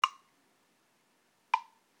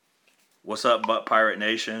What's up, Butt Pirate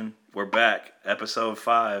Nation? We're back, episode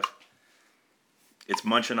 5. It's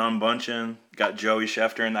Munchin' on Bunchin'. Got Joey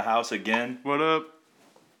Schefter in the house again. What up?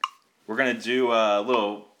 We're gonna do a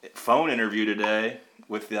little phone interview today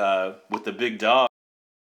with the big dog.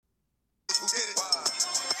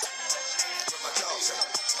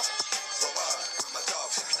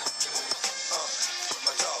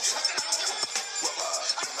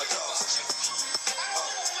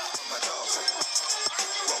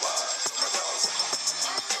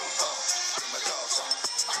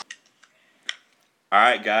 All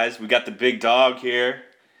right, guys, we got the big dog here.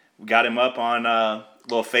 We got him up on a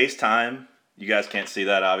little FaceTime. You guys can't see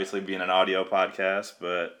that, obviously, being an audio podcast,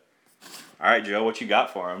 but all right, Joe, what you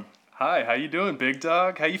got for him? Hi, how you doing, big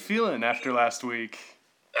dog? How you feeling after last week?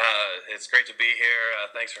 It's great to be here.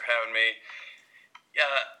 Thanks for having me. Yeah,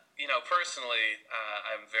 personally,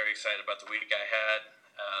 I'm very excited about the week I had.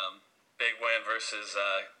 Big win versus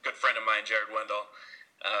a good friend of mine, Jared Wendell.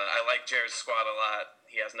 I like Jared's squad a lot.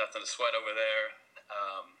 He has nothing to sweat over there.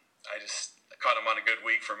 I just caught him on a good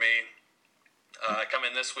week for me. I come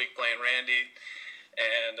in this week playing Randy,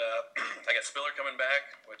 and I got Spiller coming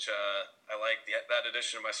back, which I like that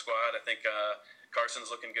addition to my squad. I think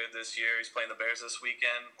Carson's looking good this year. He's playing the Bears this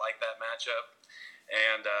weekend. Like that matchup.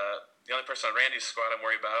 And the only person on Randy's squad I'm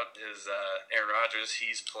worried about is Aaron Rodgers.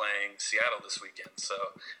 He's playing Seattle this weekend.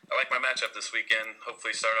 So I like my matchup this weekend.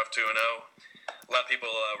 Hopefully start off 2-0. A lot of people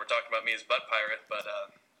were talking about me as Butt Pirate, but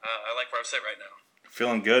I like where I'm sitting right now.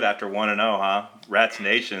 Feeling good after 1-0, huh? Rats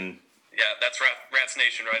Nation. Yeah, that's Rats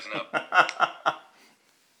Nation rising up.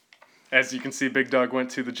 As you can see, Big Dog went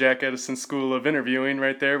to the Jack Edison School of Interviewing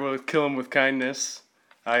right there. We'll kill him with kindness.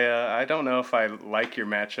 I don't know if I like your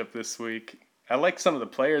matchup this week. I like some of the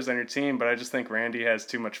players on your team, but I just think Randy has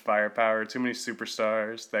too much firepower, too many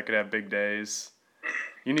superstars that could have big days.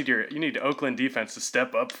 You need Oakland defense to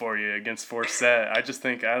step up for you against Forsett. I just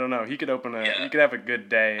think, I don't know, he could have a good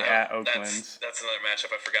day at Oakland. That's another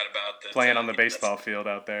matchup I forgot about. Playing on the baseball field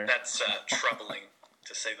out there. That's troubling,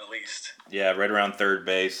 to say the least. Yeah, right around third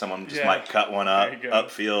base. Someone just might cut one up,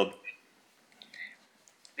 upfield.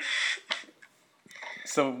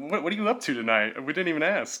 So what are you up to tonight? We didn't even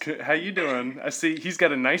ask. How you doing? I see he's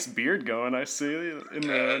got a nice beard going. I see in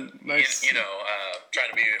the nice. Trying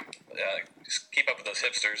to be just keep up with those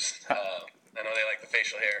hipsters. I know they like the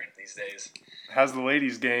facial hair these days. How's the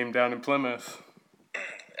ladies' game down in Plymouth?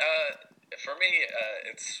 For me,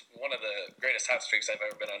 it's one of the greatest hot streaks I've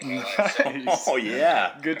ever been on in my life. So. Oh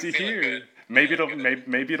yeah, good to hear. Good.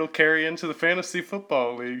 Maybe it'll carry into the fantasy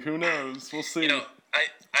football league. Who knows? We'll see. I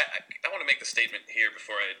want to make the statement here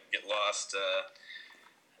before I get lost.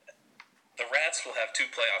 The Rats will have 2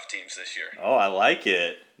 playoff teams this year. Oh, I like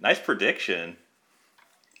it. Nice prediction.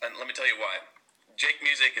 And let me tell you why. Jake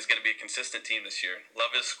Music is going to be a consistent team this year. Love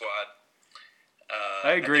his squad.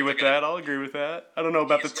 I agree with that. I'll agree with that. I don't know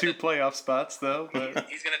about the 2 playoff spots, though. But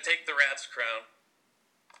he's going to take the Rats crown.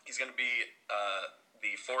 He's going to be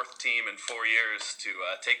the 4th team in 4 years to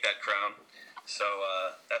take that crown. So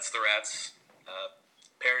that's the Rats.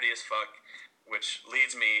 Parody as fuck, which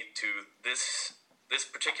leads me to this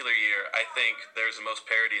particular year. I think there's the most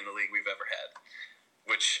parody in the league we've ever had,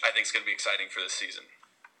 which I think is going to be exciting for this season.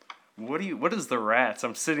 What is the Rats?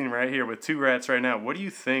 I'm sitting right here with 2 Rats right now. What do you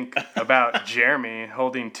think about Jeremy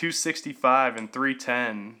holding 265 and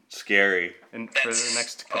 310? Scary. For the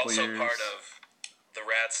next couple also years. Part of the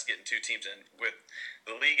Rats getting 2 teams in. With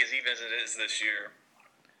the league as even as it is this year,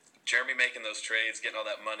 Jeremy making those trades, getting all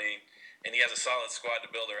that money, and he has a solid squad to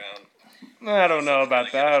build around. I don't know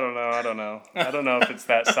about that. I don't know. I don't know if it's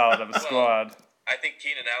that solid of a squad. I think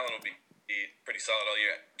Keenan Allen will be pretty solid all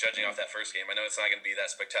year, judging off that first game. I know it's not going to be that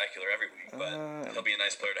spectacular every week, but he'll be a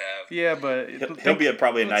nice player to have. Yeah, but he'll be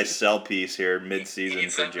probably a nice sell piece here mid-season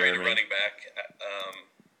for Jeremy. Running back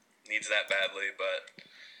needs that badly, but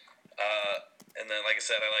and then like I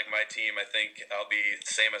said, I like my team. I think I'll be the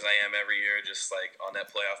same as I am every year, just like on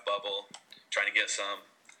that playoff bubble, trying to get some.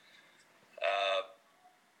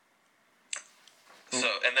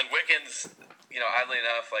 And then Wickens, oddly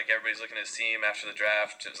enough, like everybody's looking at his team after the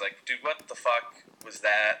draft. It was like, dude, what the fuck was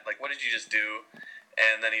that? Like, what did you just do?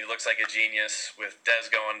 And then he looks like a genius with Dez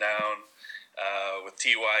going down, with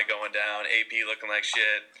Ty going down, AP looking like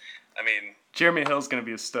shit. I mean, Jeremy Hill's going to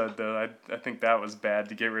be a stud, though. I think that was bad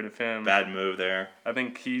to get rid of him. Bad move there. I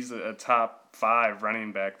think he's a top 5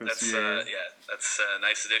 running back this year. That's a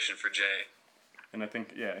nice addition for Jay. And I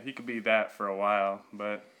think, he could be that for a while,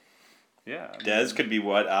 but... Yeah. Dez could be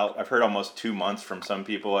out. I've heard almost 2 months from some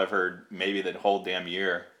people. I've heard maybe the whole damn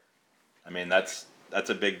year. I mean, that's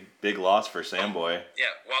a big loss for Samboy.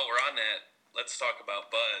 Yeah. While we're on that, let's talk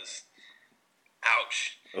about Buzz.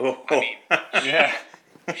 Ouch. Oh, I mean, Yeah.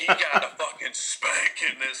 he got a fucking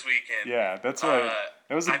spanking this weekend. Yeah, that's right.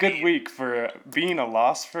 It was a good week for being a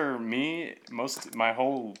loss for me.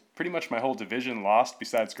 Pretty much my whole division lost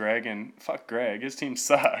besides Greg, and fuck Greg, his team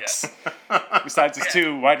sucks. Besides his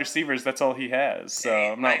two wide receivers, that's all he has,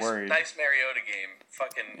 so I'm not worried. Nice Mariota game.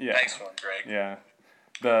 Fucking nice one, Greg. Yeah.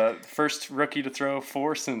 The first rookie to throw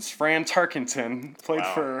 4 since Fran Tarkenton played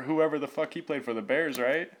for whoever the fuck he played for, the Bears,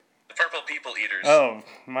 right? The Purple People Eaters. Oh,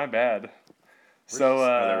 my bad.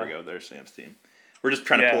 There we go. There's Sam's team. We're just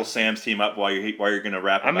trying to pull Sam's team up while you're gonna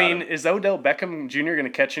wrap. I mean, is Odell Beckham Jr.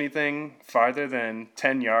 gonna catch anything farther than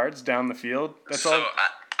 10 yards down the field? That's all.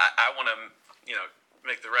 I want to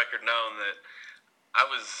make the record known that I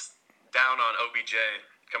was down on OBJ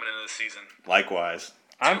coming into the season. Likewise.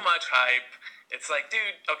 Too much hype. It's like, dude,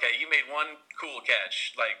 okay, you made one cool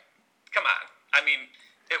catch. Like, come on. I mean,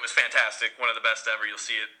 it was fantastic. One of the best ever. You'll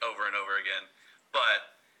see it over and over again.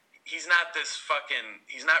 But he's not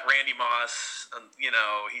he's not Randy Moss.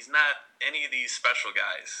 He's not any of these special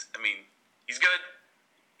guys. I mean, he's good.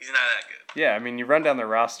 He's not that good. Yeah, I mean, you run down the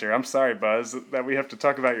roster. I'm sorry, Buzz, that we have to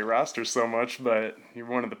talk about your roster so much, but you're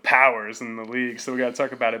one of the powers in the league, so we got to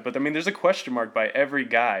talk about it. But, I mean, there's a question mark by every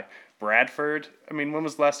guy. Bradford, I mean, when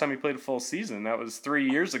was the last time he played a full season? That was 3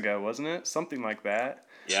 years ago, wasn't it? Something like that.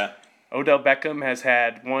 Yeah. Odell Beckham has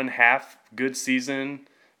had 1/2 good season.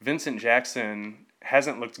 Vincent Jackson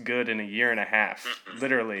hasn't looked good in a year and a half,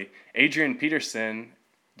 literally. Adrian Peterson,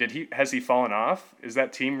 has he fallen off? Is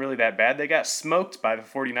that team really that bad? They got smoked by the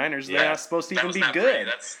 49ers. Yeah. They're not supposed to even be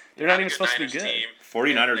good. They're not even supposed to be good.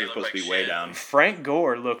 49ers are supposed to be way down. Frank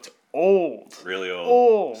Gore looked old. Really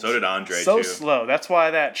old. So did Andre, so slow. That's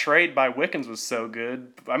why that trade by Wickens was so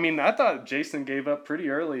good. I mean, I thought Jason gave up pretty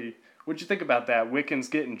early. What'd you think about that? Wickens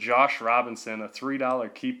getting Josh Robinson, a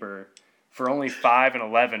 $3 keeper, for only 5 and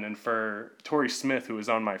 11, and for Torrey Smith, who is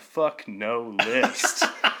on my fuck no list.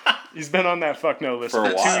 He's been on that fuck no list for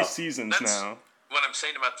 2 seasons now. What I'm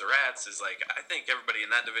saying about the Rats is, like, I think everybody in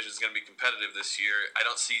that division is going to be competitive this year. I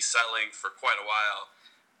don't see selling for quite a while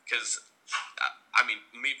because, I mean,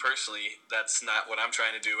 me personally, that's not what I'm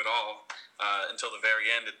trying to do at all until the very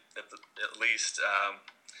end, at least.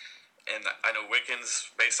 And I know Wickens,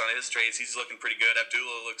 based on his trades, he's looking pretty good.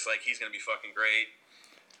 Abdullah looks like he's going to be fucking great.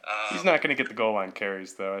 He's not going to get the goal line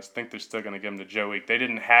carries, though. I think they're still going to give him to Joe Week. They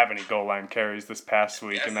didn't have any goal line carries this past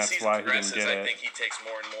week, and that's why he didn't get it. I think he takes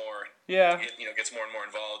more and more. Yeah. Gets more and more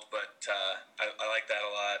involved, but I like that a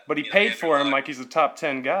lot. But he paid for him like he's a top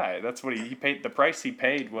 10 guy. That's what he paid. The price he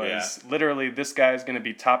paid was literally this guy's going to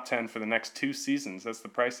be top 10 for the next 2 seasons. That's the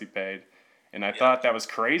price he paid. And I thought that was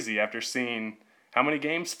crazy after seeing how many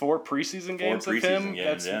games? 4 preseason games of him?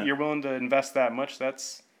 You're willing to invest that much?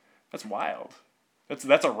 That's wild.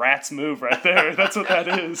 That's a Rats move right there. That's what that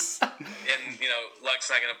is. And, Luck's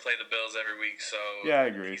not going to play the Bills every week, so I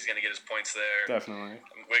agree. He's going to get his points there. Definitely.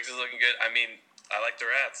 Wiggs is looking good. I mean, I like the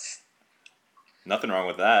Rats. Nothing wrong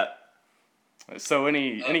with that. So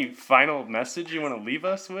any final message you want to leave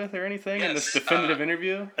us with or anything in this definitive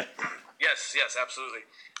interview? Yes, absolutely.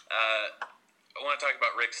 I want to talk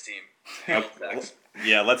about Rick's team.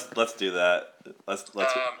 Yeah, let's do that. Let's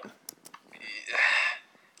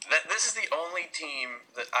This is the only team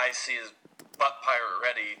that I see as butt pirate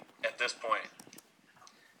ready at this point.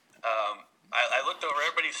 I looked over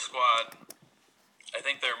everybody's squad. I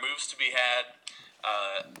think there are moves to be had.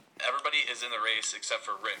 Everybody is in the race except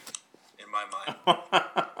for Rick, in my mind.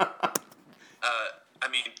 I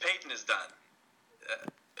mean, Peyton is done.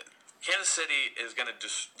 Kansas City is they're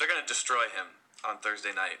gonna destroy him on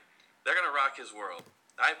Thursday night. They're gonna rock his world.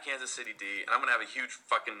 I have Kansas City D, and I'm gonna have a huge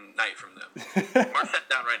fucking night from them. Mark that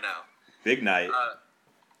down right now. Big night.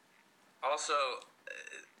 So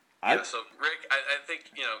Rick, I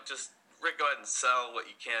think just Rick, go ahead and sell what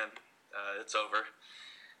you can. It's over.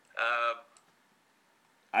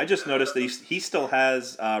 I just noticed that he still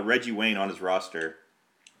has Reggie Wayne on his roster.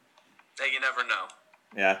 Hey, you never know.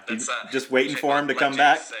 Yeah, just waiting for him to come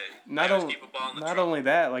back. Not only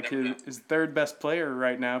that, like his third best player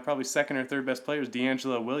right now, probably second or third best player is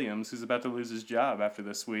D'Angelo Williams, who's about to lose his job after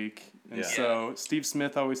this week. And so Steve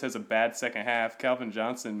Smith always has a bad second half. Calvin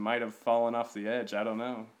Johnson might have fallen off the edge. I don't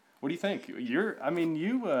know. What do you think? You're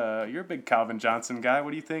a big Calvin Johnson guy.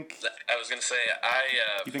 What do you think? I was gonna say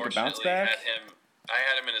you think a bounce back? I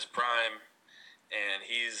had him in his prime, and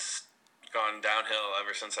he's gone downhill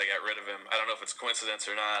ever since I got rid of him. I don't know if it's coincidence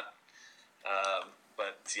or not,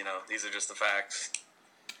 but these are just the facts.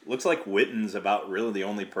 Looks like Witten's about really the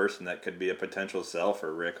only person that could be a potential sell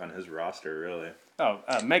for Rick on his roster, really. Oh,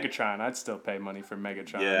 Megatron! I'd still pay money for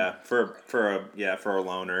Megatron. Yeah, for a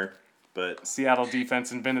loaner. But Seattle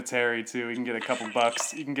defense and Vinatieri too. You can get a couple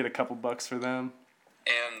bucks. You can get a couple bucks for them.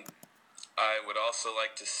 And I would also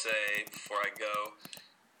like to say before I go,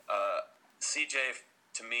 CJ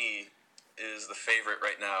to me is the favorite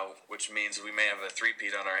right now, which means we may have a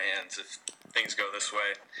three-peat on our hands if things go this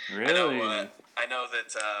way. Really? I know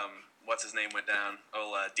that what's his name went down.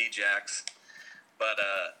 D-Jax, but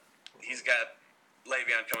he's got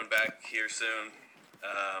Le'Veon coming back here soon.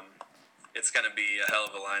 It's going to be a hell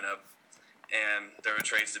of a lineup, and there are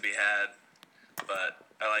trades to be had, but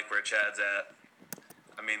I like where Chad's at.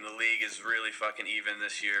 I mean, the league is really fucking even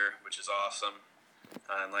this year, which is awesome.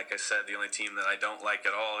 And like I said, the only team that I don't like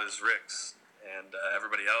at all is Rick's. And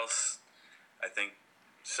everybody else, I think,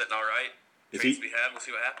 sitting all right. Trades to be had. We'll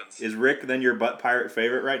see what happens. Is Rick then your Butt Pirate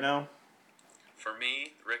favorite right now? For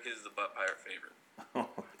me, Rick is the Butt Pirate favorite.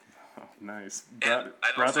 Oh, nice.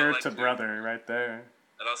 Brother to brother right there.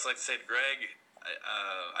 I'd also like to say to Greg,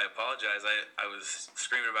 I apologize. I was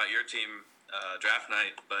screaming about your team draft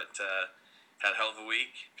night, but had a hell of a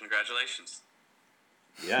week. Congratulations.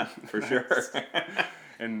 Yeah, for sure.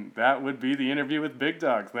 And that would be the interview with Big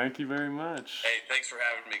Dog. Thank you very much. Hey, thanks for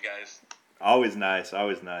having me, guys. Always nice.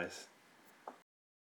 Always nice.